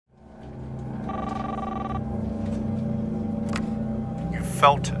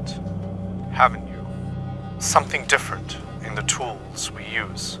felt it, haven't you? Something different in the tools we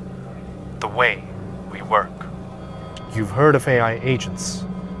use, the way we work. You've heard of AI agents,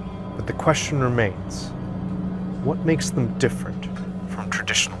 but the question remains, what makes them different from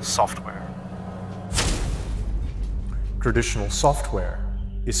traditional software? Traditional software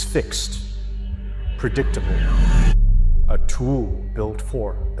is fixed, predictable, a tool built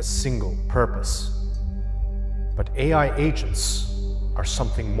for a single purpose. But AI agents are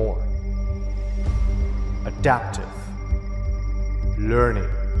something more. Adaptive, learning,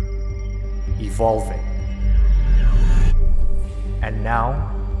 evolving. And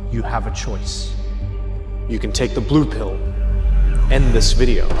now you have a choice. You can take the blue pill, end this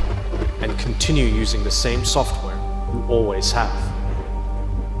video, and continue using the same software you always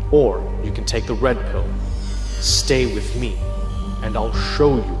have. Or you can take the red pill, stay with me, and I'll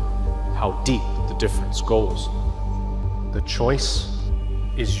show you how deep the difference goes. The choice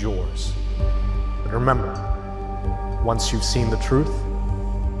is yours. But remember, once you've seen the truth,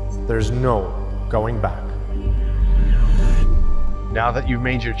 there's no going back. Now that you've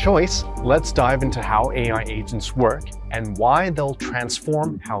made your choice, let's dive into how AI agents work and why they'll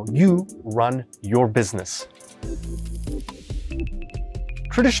transform how you run your business.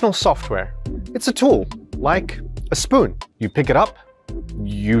 Traditional software. It's a tool, like a spoon. You pick it up,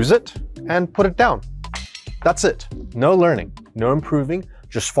 use it, and put it down. That's it. No learning, no improving,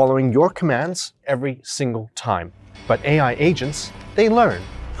 just following your commands every single time. But AI agents, they learn.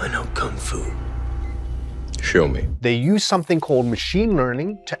 I know Kung Fu. Show me. They use something called machine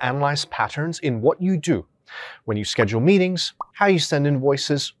learning to analyze patterns in what you do. When you schedule meetings, how you send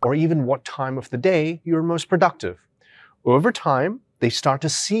invoices, or even what time of the day you're most productive. Over time, they start to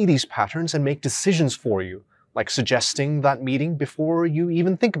see these patterns and make decisions for you, like suggesting that meeting before you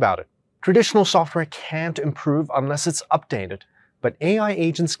even think about it. Traditional software can't improve unless it's updated, but AI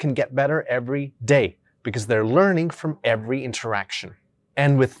agents can get better every day because they're learning from every interaction.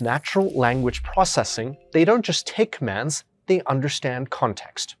 And with natural language processing, they don't just take commands, they understand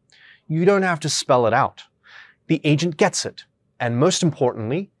context. You don't have to spell it out. The agent gets it. And most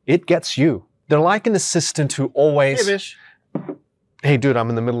importantly, it gets you. They're like an assistant who always... Hey, Vish. Hey, dude, I'm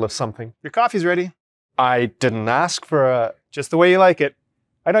in the middle of something. Your coffee's ready. I didn't ask for a... Just the way you like it.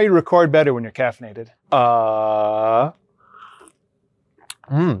 I know you record better when you're caffeinated.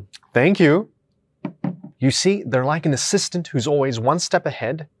 Thank you. You see, they're like an assistant who's always one step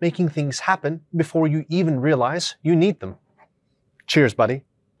ahead, making things happen before you even realize you need them. Cheers, buddy.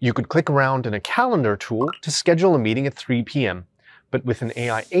 You could click around in a calendar tool to schedule a meeting at 3 p.m. But with an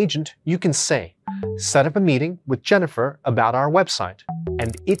AI agent, you can say, set up a meeting with Jennifer about our website,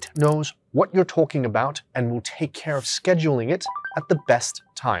 and it knows what you're talking about and will take care of scheduling it at the best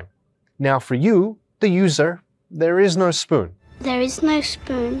time. Now for you, the user, there is no spoon. There is no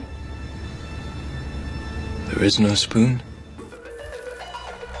spoon. There is no spoon?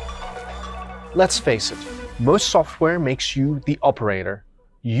 Let's face it, most software makes you the operator.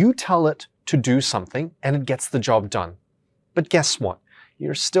 You tell it to do something and it gets the job done. But guess what?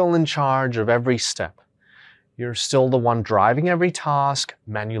 You're still in charge of every step. You're still the one driving every task,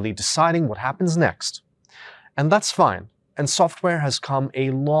 manually deciding what happens next. And that's fine, and software has come a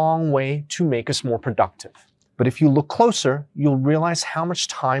long way to make us more productive. But if you look closer, you'll realize how much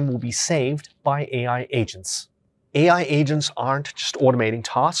time will be saved by AI agents. AI agents aren't just automating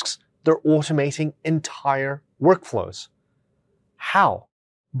tasks, they're automating entire workflows. How?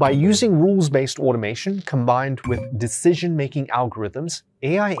 By using rules-based automation combined with decision-making algorithms,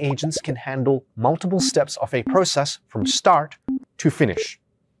 AI agents can handle multiple steps of a process from start to finish.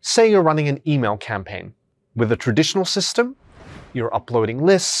 Say you're running an email campaign. With a traditional system, you're uploading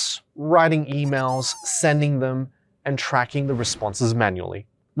lists, writing emails, sending them, and tracking the responses manually.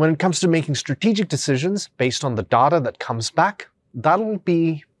 When it comes to making strategic decisions based on the data that comes back, that'll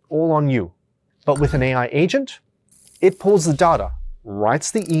be all on you. But with an AI agent, it pulls the data,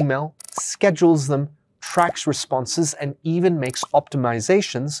 writes the email, schedules them, tracks responses, and even makes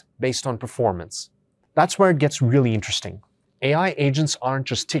optimizations based on performance. That's where it gets really interesting. AI agents aren't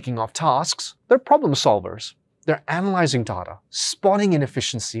just ticking off tasks, they're problem solvers. They're analyzing data, spotting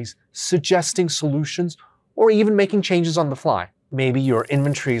inefficiencies, suggesting solutions, or even making changes on the fly. Maybe your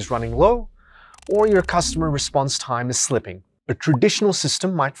inventory is running low, or your customer response time is slipping. A traditional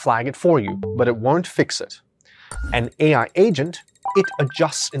system might flag it for you, but it won't fix it. An AI agent, it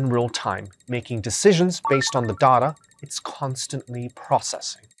adjusts in real time, making decisions based on the data it's constantly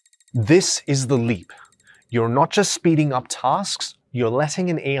processing. This is the leap. You're not just speeding up tasks, you're letting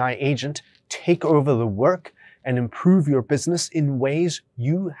an AI agent take over the work and improve your business in ways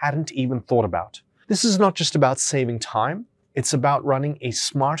you hadn't even thought about. This is not just about saving time, It's about running a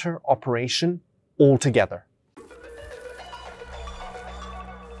smarter operation altogether.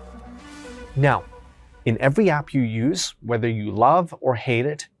 Now, in every app you use, whether you love or hate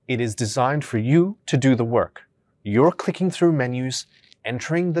it, it is designed for you to do the work. You're clicking through menus,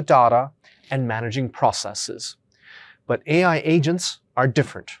 entering the data, and managing processes. But AI agents are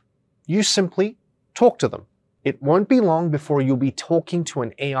different. You simply talk to them. It won't be long before you'll be talking to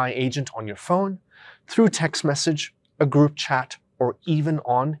an AI agent on your phone, through text message, a group chat, or even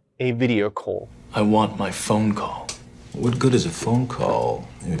on a video call. I want my phone call. What good is a phone call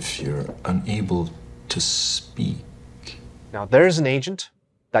if you're unable to speak? Now there's an agent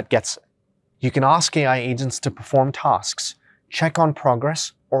that gets it. You can ask AI agents to perform tasks, check on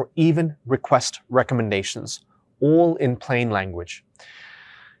progress, or even request recommendations, all in plain language.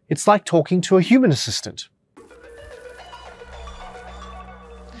 It's like talking to a human assistant.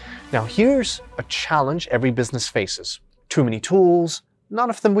 Now here's a challenge every business faces. Too many tools, none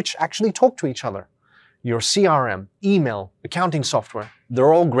of them which actually talk to each other. Your CRM, email, accounting software,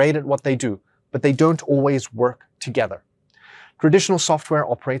 they're all great at what they do, but they don't always work together. Traditional software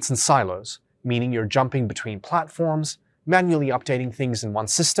operates in silos, meaning you're jumping between platforms, manually updating things in one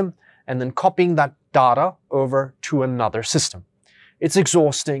system, and then copying that data over to another system. It's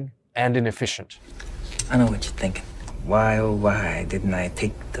exhausting and inefficient. I know what you're thinking. Why, oh why didn't I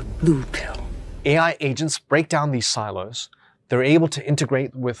take the blue pill? AI agents break down these silos. They're able to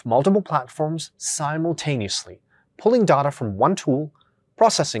integrate with multiple platforms simultaneously, pulling data from one tool,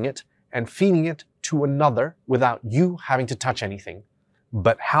 processing it, and feeding it to another without you having to touch anything.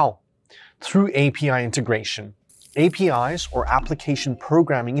 But how? Through API integration. APIs, or application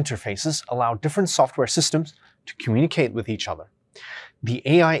programming interfaces, allow different software systems to communicate with each other. The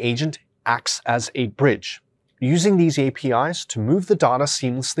AI agent acts as a bridge, using these APIs to move the data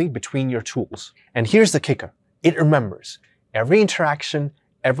seamlessly between your tools. And here's the kicker. It remembers. Every interaction,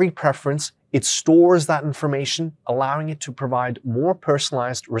 every preference, it stores that information, allowing it to provide more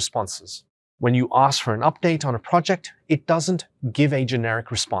personalized responses. When you ask for an update on a project, it doesn't give a generic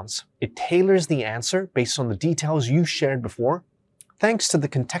response. It tailors the answer based on the details you shared before, thanks to the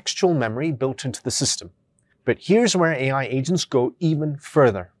contextual memory built into the system. But here's where AI agents go even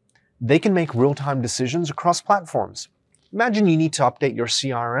further. They can make real-time decisions across platforms. Imagine you need to update your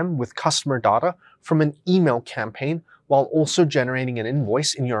CRM with customer data from an email campaign while also generating an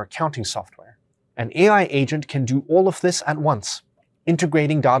invoice in your accounting software. An AI agent can do all of this at once,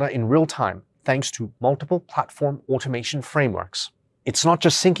 integrating data in real time thanks to multiple platform automation frameworks. It's not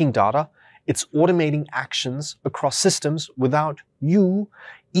just syncing data, it's automating actions across systems without you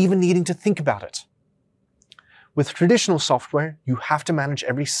even needing to think about it. With traditional software, you have to manage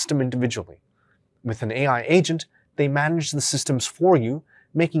every system individually. With an AI agent, they manage the systems for you,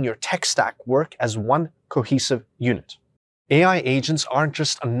 making your tech stack work as one cohesive unit. AI agents aren't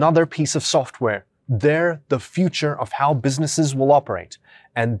just another piece of software. They're the future of how businesses will operate,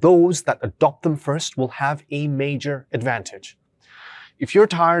 and those that adopt them first will have a major advantage. If you're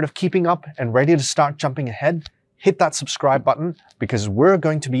tired of keeping up and ready to start jumping ahead, hit that subscribe button because we're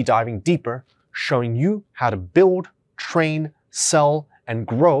going to be diving deeper, showing you how to build, train, sell, and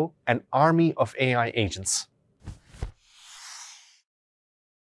grow an army of AI agents.